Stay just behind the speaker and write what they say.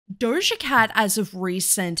Doja Cat, as of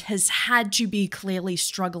recent, has had to be clearly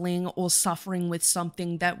struggling or suffering with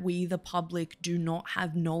something that we, the public, do not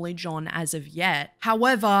have knowledge on as of yet.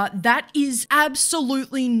 However, that is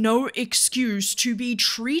absolutely no excuse to be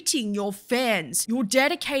treating your fans, your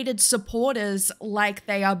dedicated supporters, like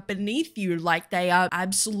they are beneath you, like they are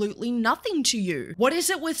absolutely nothing to you. What is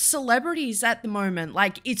it with celebrities at the moment?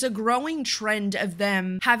 Like, it's a growing trend of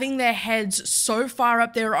them having their heads so far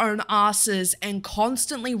up their own asses and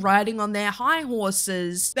constantly riding on their high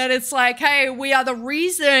horses that it's like, hey, we are the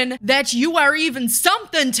reason that you are even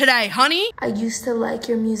something today, honey. I used to like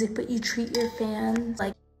your music, but you treat your fans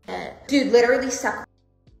like shit. Dude, literally suck.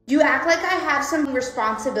 You act like I have some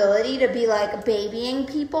responsibility to be like babying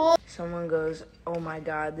people. Someone goes, oh my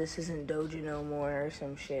god, this isn't Doja no more or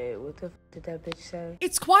some shit. What the f did that bitch say?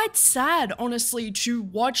 It's quite sad, honestly, to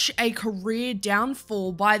watch a career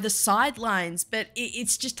downfall by the sidelines, but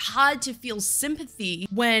it's just hard to feel sympathy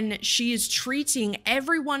when she is treating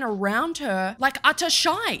everyone around her like utter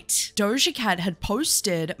shite. Doja Cat had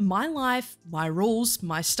posted, "My life, my rules,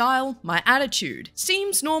 my style, my attitude.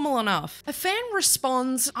 Seems normal enough." A fan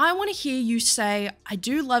responds, "I want to hear you say, I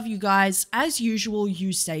do love you guys, as usual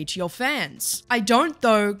you say to your fans. I don't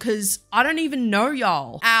though, cause I don't even know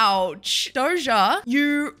y'all." Ouch. Doja,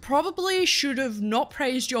 you probably should have not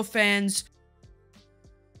praised your fans,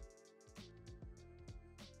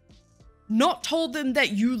 not told them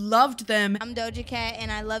that you loved them. I'm Doja Cat and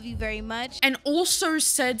I love you very much. And also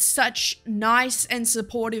said such nice and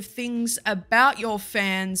supportive things about your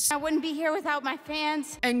fans. I wouldn't be here without my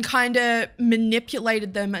fans. And kind of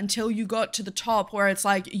manipulated them until you got to the top where it's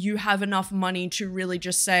like you have enough money to really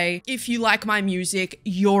just say, if you like my music,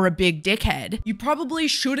 you're a big dickhead. You probably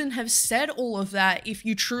shouldn't have said all of that if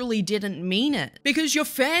you truly didn't mean it. Because your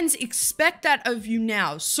fans expect that of you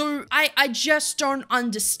now. So I just don't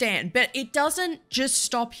understand. But it doesn't just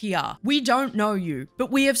stop here. We don't know you,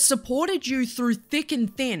 but we have supported you through thick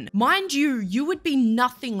and thin. Mind you, you would be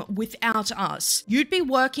nothing without us. You'd be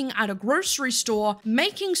working at a grocery store,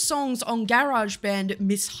 making songs on GarageBand,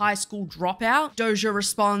 Miss High School Dropout. Doja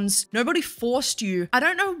responds, "Nobody forced you. I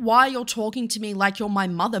don't know why you're talking to me like you're my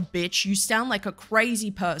mother, bitch. You sound like a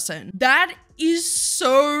crazy person." That is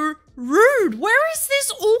so rude. Where is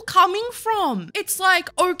this all coming from? It's like,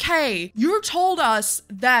 okay, you told us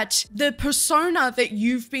that the persona that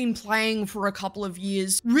you've been playing for a couple of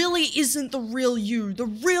years really isn't the real you. The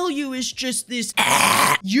real you is just this.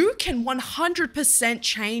 You can 100%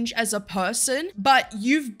 change as a person, but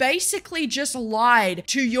you've basically just lied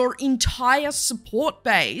to your entire support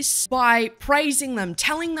base by praising them,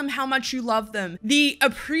 telling them how much you love them, the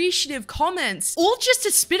appreciative comments, all just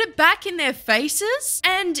to spit it back in their faces.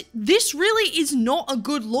 And this really is not a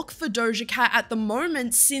good look for Doja Cat at the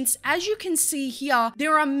moment, since as you can see here,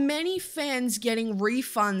 there are many fans getting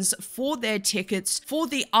refunds for their tickets for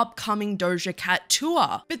the upcoming Doja Cat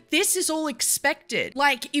tour. But this is all expected.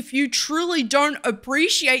 Like, if you truly don't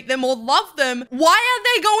appreciate them or love them, why are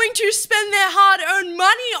they going to spend their hard-earned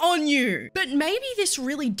money on you? But maybe this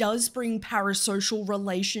really does bring parasocial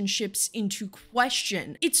relationships into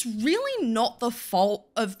question. It's really not the fault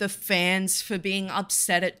of the fans for being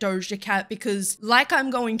upset at Doja Cat, because like I'm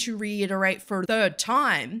going to reiterate for a third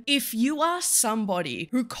time, if you are somebody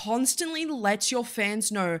who constantly lets your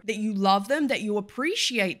fans know that you love them, that you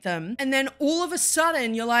appreciate them, and then all of a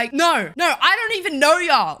sudden you're like, no, I don't even know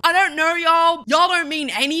y'all. I don't know y'all. Y'all don't mean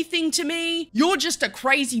anything to me. You're just a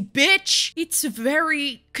crazy bitch. It's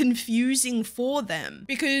very confusing for them,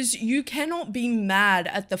 because you cannot be mad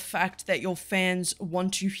at the fact that your fans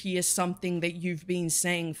want to hear something that you've been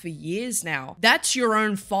saying for years now. That's your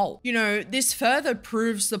own fault. You know, this further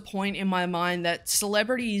proves the point in my mind that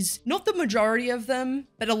celebrities, not the majority of them,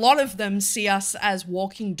 but a lot of them see us as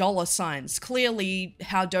walking dollar signs. Clearly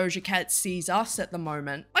how Doja Cat sees us at the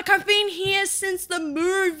moment. Like, I've been here since the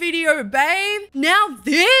Moo video, babe. Now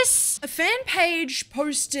this? A fan page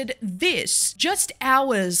posted this just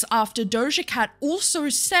hours after Doja Cat also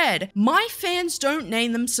said, "My fans don't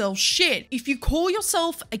name themselves shit. If you call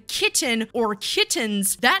yourself a kitten or a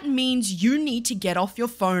kittens, that means you need to get off your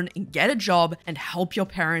phone and get a job and help your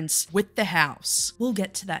parents with the house." We'll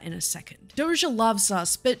get to that in a second. Doja loves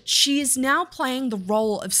us, but she is now playing the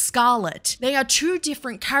role of Scarlett. They are two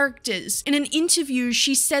different characters. In an interview,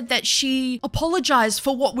 she said that she apologized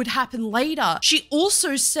for what would happen later. She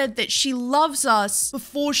also said that she loves us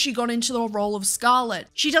before she got into the role of Scarlett.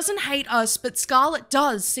 She doesn't hate us, but Scarlett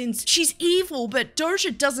does, since she's evil, but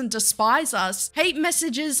Doja doesn't despise us. Hate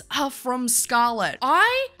messages are from Scarlett.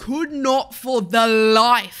 I could not for the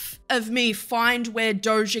life of me find where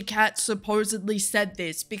Doja Cat supposedly said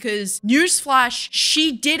this, because newsflash,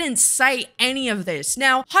 she didn't say any of this.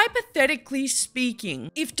 Now, hypothetically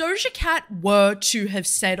speaking, if Doja Cat were to have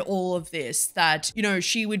said all of this, that, you know,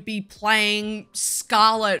 she would be playing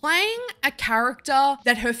Scarlet, playing a character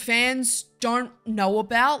that her fans don't know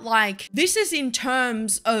about, like, this is in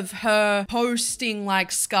terms of her posting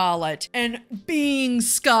like Scarlet and being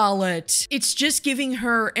Scarlet. It's just giving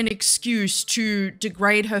her an excuse to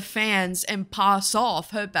degrade her fans and pass off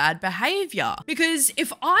her bad behavior. Because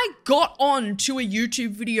if I got on to a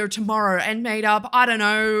YouTube video tomorrow and made up, I don't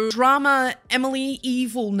know, drama Emily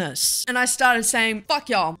evilness, and I started saying, fuck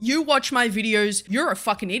y'all, you watch my videos, you're a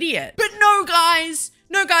fucking idiot. But no, guys,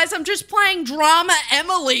 I'm just playing drama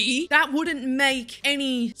Emily. That wouldn't make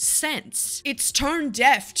any sense. It's tone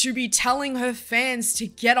deaf to be telling her fans to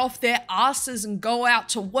get off their asses and go out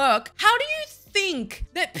to work. How do you think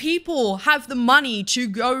that people have the money to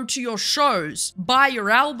go to your shows, buy your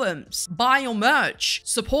albums, buy your merch,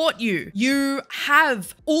 support you? You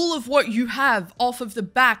have all of what you have off of the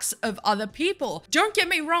backs of other people. Don't get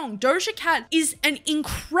me wrong, Doja Cat is an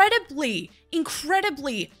incredibly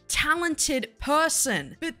talented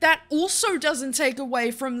person, but that also doesn't take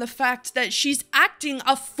away from the fact that she's acting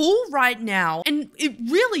a fool right now, and it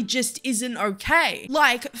really just isn't okay.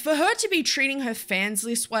 Like, for her to be treating her fans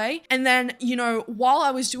this way, and then, you know, while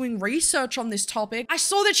I was doing research on this topic, I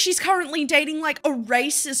saw that she's currently dating like a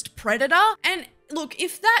racist predator. And look,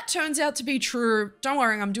 if that turns out to be true, don't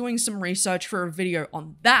worry, I'm doing some research for a video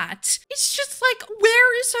on that. It's just like,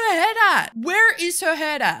 where is her head at? Where is her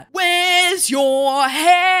head at? Where's your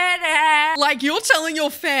head at? Like, you're telling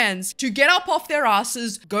your fans to get up off their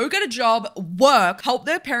asses, go get a job, work, help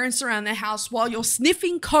their parents around their house while you're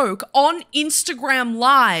sniffing coke on Instagram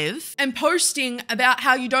Live and posting about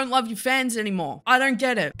how you don't love your fans anymore. I don't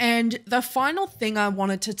get it. And the final thing I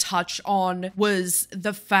wanted to touch on was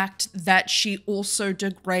the fact that she also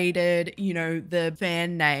degraded, you know, the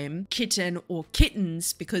fan name Kitten or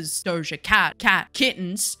Kittens, because Doja Cat,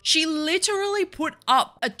 Kittens. She literally put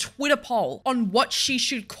up a Twitter poll on what she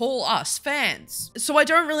should call us fans. So I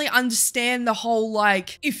don't really understand the whole,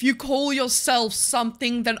 like, if you call yourself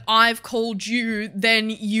something that I've called you, then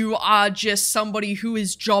you are just somebody who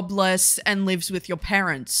is jobless and lives with your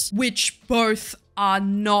parents, which both are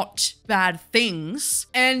not bad things.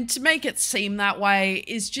 And to make it seem that way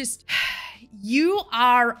is just... You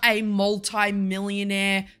are a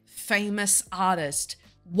multi-millionaire, famous artist.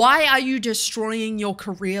 Why are you destroying your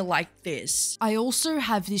career like this? I also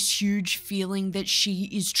have this huge feeling that she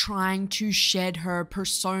is trying to shed her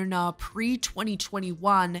persona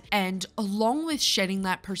pre-2021, and along with shedding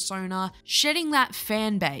that persona, shedding that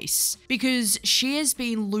fan base, because she has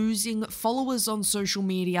been losing followers on social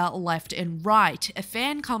media left and right. A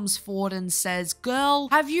fan comes forward and says, "Girl,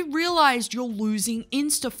 have you realized you're losing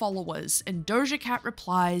Insta followers?" And Doja Cat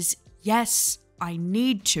replies, "Yes, I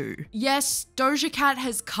need to." Yes, Doja Cat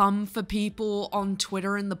has come for people on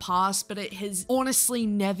Twitter in the past, but it has honestly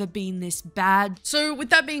never been this bad. So with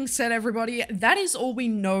that being said, everybody, that is all we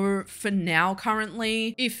know for now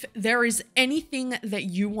currently. If there is anything that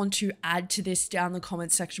you want to add to this down in the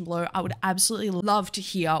comment section below, I would absolutely love to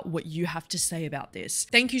hear what you have to say about this.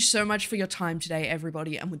 Thank you so much for your time today,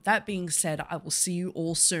 everybody. And with that being said, I will see you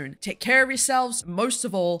all soon. Take care of yourselves. Most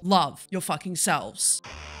of all, love your fucking selves.